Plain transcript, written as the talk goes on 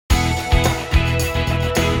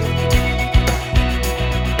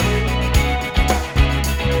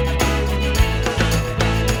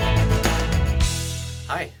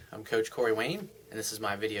Coach Corey Wayne, and this is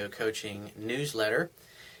my video coaching newsletter.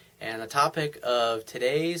 And the topic of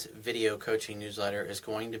today's video coaching newsletter is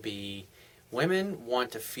going to be women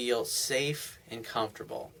want to feel safe and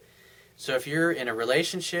comfortable. So if you're in a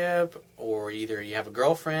relationship, or either you have a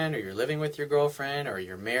girlfriend, or you're living with your girlfriend, or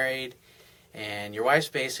you're married, and your wife's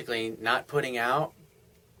basically not putting out,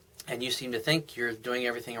 and you seem to think you're doing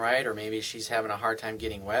everything right, or maybe she's having a hard time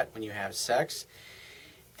getting wet when you have sex,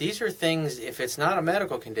 these are things, if it's not a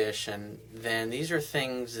medical condition, then these are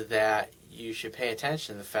things that you should pay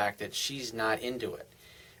attention to the fact that she's not into it.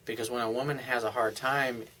 Because when a woman has a hard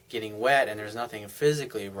time getting wet and there's nothing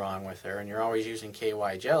physically wrong with her, and you're always using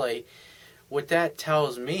KY jelly, what that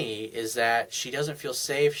tells me is that she doesn't feel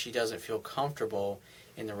safe, she doesn't feel comfortable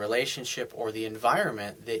in the relationship or the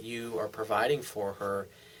environment that you are providing for her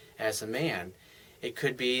as a man. It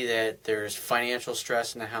could be that there's financial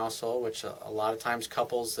stress in the household, which a lot of times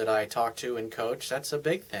couples that I talk to and coach, that's a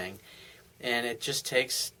big thing. And it just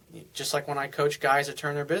takes, just like when I coach guys that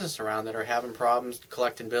turn their business around that are having problems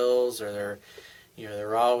collecting bills, or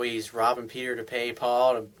they're always robbing Peter to pay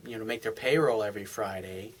Paul to make their payroll every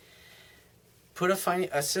Friday. Put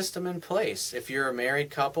a system in place. If you're a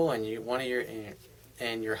married couple and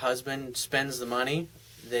your husband spends the money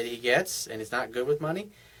that he gets and is not good with money,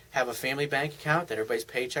 have a family bank account that everybody's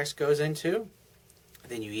paychecks goes into.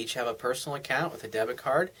 Then you each have a personal account with a debit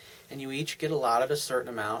card, and you each get allotted a certain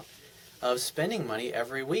amount of spending money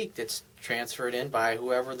every week that's transferred in by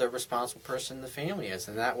whoever the responsible person in the family is.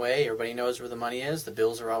 And that way everybody knows where the money is. The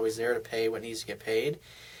bills are always there to pay what needs to get paid.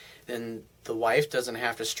 Then the wife doesn't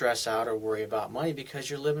have to stress out or worry about money because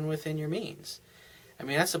you're living within your means. I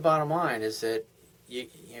mean, that's the bottom line, is that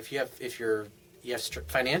if you have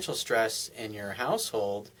financial stress in your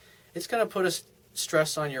household, it's going to put a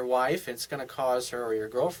stress on your wife. It's going to cause her or your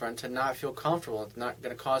girlfriend to not feel comfortable. It's not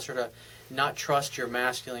going to cause her to not trust your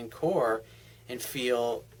masculine core and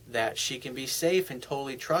feel that she can be safe and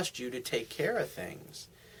totally trust you to take care of things.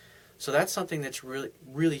 So that's something that's really,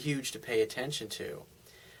 really huge to pay attention to.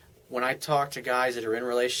 When I talk to guys that are in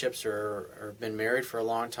relationships or have been married for a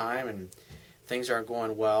long time and things aren't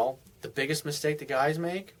going well, the biggest mistake the guys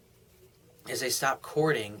make is they stop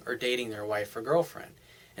courting or dating their wife or girlfriend.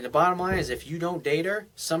 And the bottom line is, if you don't date her,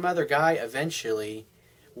 some other guy eventually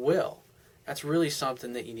will. That's really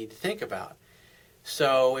something that you need to think about.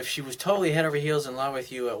 So if she was totally head over heels in love with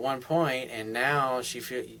you at one point, and now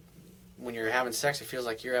when you're having sex, it feels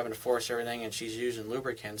like you're having to force everything and she's using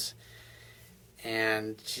lubricants,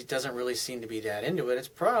 and she doesn't really seem to be that into it, it's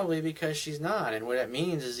probably because she's not. And what it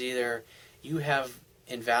means is either you have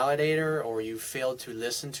invalidated her, or you failed to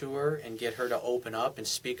listen to her and get her to open up and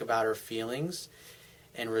speak about her feelings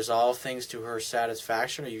and resolve things to her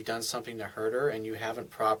satisfaction, or you've done something to hurt her and you haven't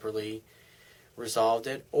properly resolved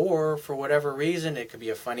it. Or for whatever reason, it could be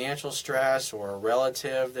a financial stress or a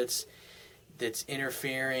relative that's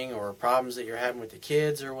interfering, or problems that you're having with the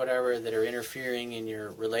kids or whatever that are interfering in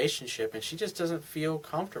your relationship, and she just doesn't feel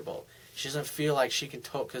comfortable. She doesn't feel like she can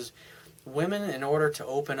talk, because women, in order to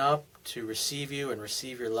open up to receive you and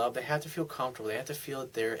receive your love, they have to feel comfortable. They have to feel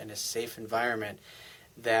that they're in a safe environment,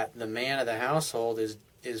 that the man of the household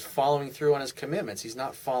is following through on his commitments. He's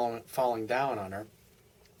not falling down on her.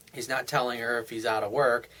 He's not telling her if he's out of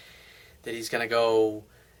work that he's going to go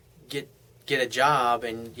get a job,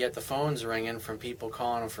 and yet the phone's ringing from people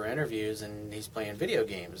calling him for interviews and he's playing video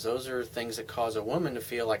games. Those are things that cause a woman to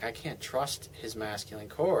feel like, I can't trust his masculine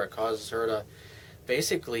core. It causes her to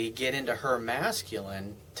basically get into her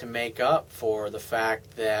masculine to make up for the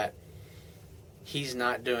fact that he's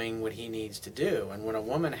not doing what he needs to do. And when a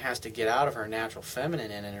woman has to get out of her natural feminine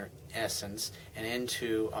in her essence and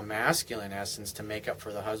into a masculine essence to make up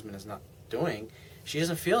for the husband is not doing, she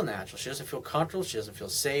doesn't feel natural. She doesn't feel comfortable. She doesn't feel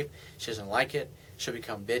safe. She doesn't like it. She'll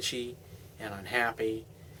become bitchy and unhappy.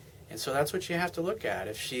 And so that's what you have to look at.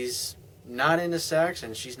 If she's not into sex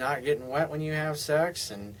and she's not getting wet when you have sex,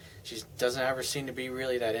 and she doesn't ever seem to be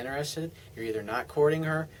really that interested, you're either not courting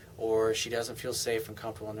her, or she doesn't feel safe and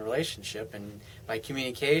comfortable in the relationship. And by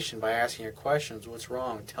communication, by asking her questions, what's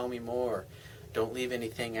wrong? Tell me more. Don't leave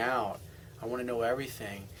anything out. I want to know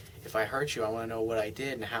everything. If I hurt you, I want to know what I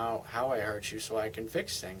did and how I hurt you, so I can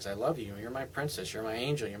fix things. I love you. You're my princess. You're my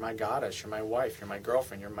angel. You're my goddess. You're my wife. You're my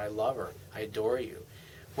girlfriend. You're my lover. I adore you.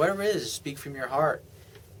 Whatever it is, speak from your heart.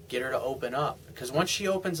 Get her to open up. Because once she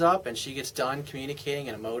opens up and she gets done communicating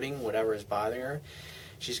and emoting whatever is bothering her,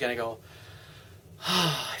 she's going to go,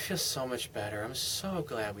 oh, I feel so much better. I'm so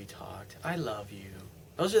glad we talked. I love you.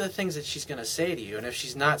 Those are the things that she's going to say to you. And if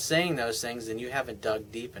she's not saying those things, then you haven't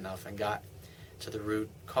dug deep enough and got to the root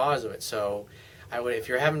cause of it. So if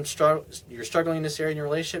you're struggling in this area in your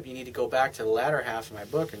relationship, you need to go back to the latter half of my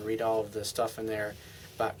book and read all of the stuff in there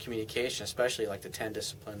about communication, especially like the 10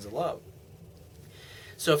 disciplines of love.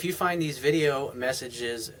 So if you find these video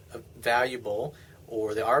messages valuable,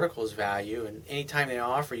 or the articles value, and anytime they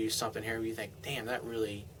offer you something here where you think, damn, that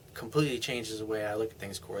really completely changes the way I look at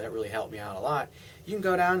things, Corey, that really helped me out a lot, you can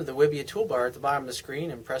go down to the Wibbia toolbar at the bottom of the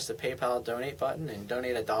screen and press the PayPal donate button and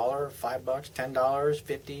donate $1, $5, $10,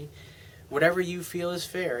 $50, whatever you feel is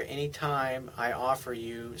fair, anytime I offer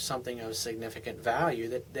you something of significant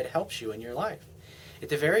value that helps you in your life. At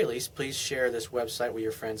the very least, please share this website with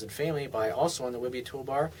your friends and family. By also on the Wibbia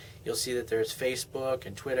toolbar, you'll see that there's Facebook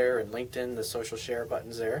and Twitter and LinkedIn, the social share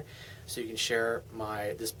buttons there. So you can share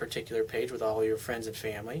this particular page with all your friends and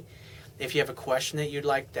family. If you have a question that you'd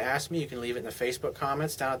like to ask me, you can leave it in the Facebook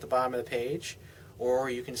comments down at the bottom of the page, or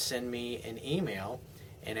you can send me an email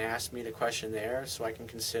and ask me the question there so I can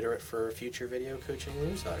consider it for a future video coaching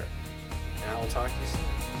newsletter. And I will talk to you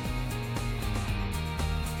soon.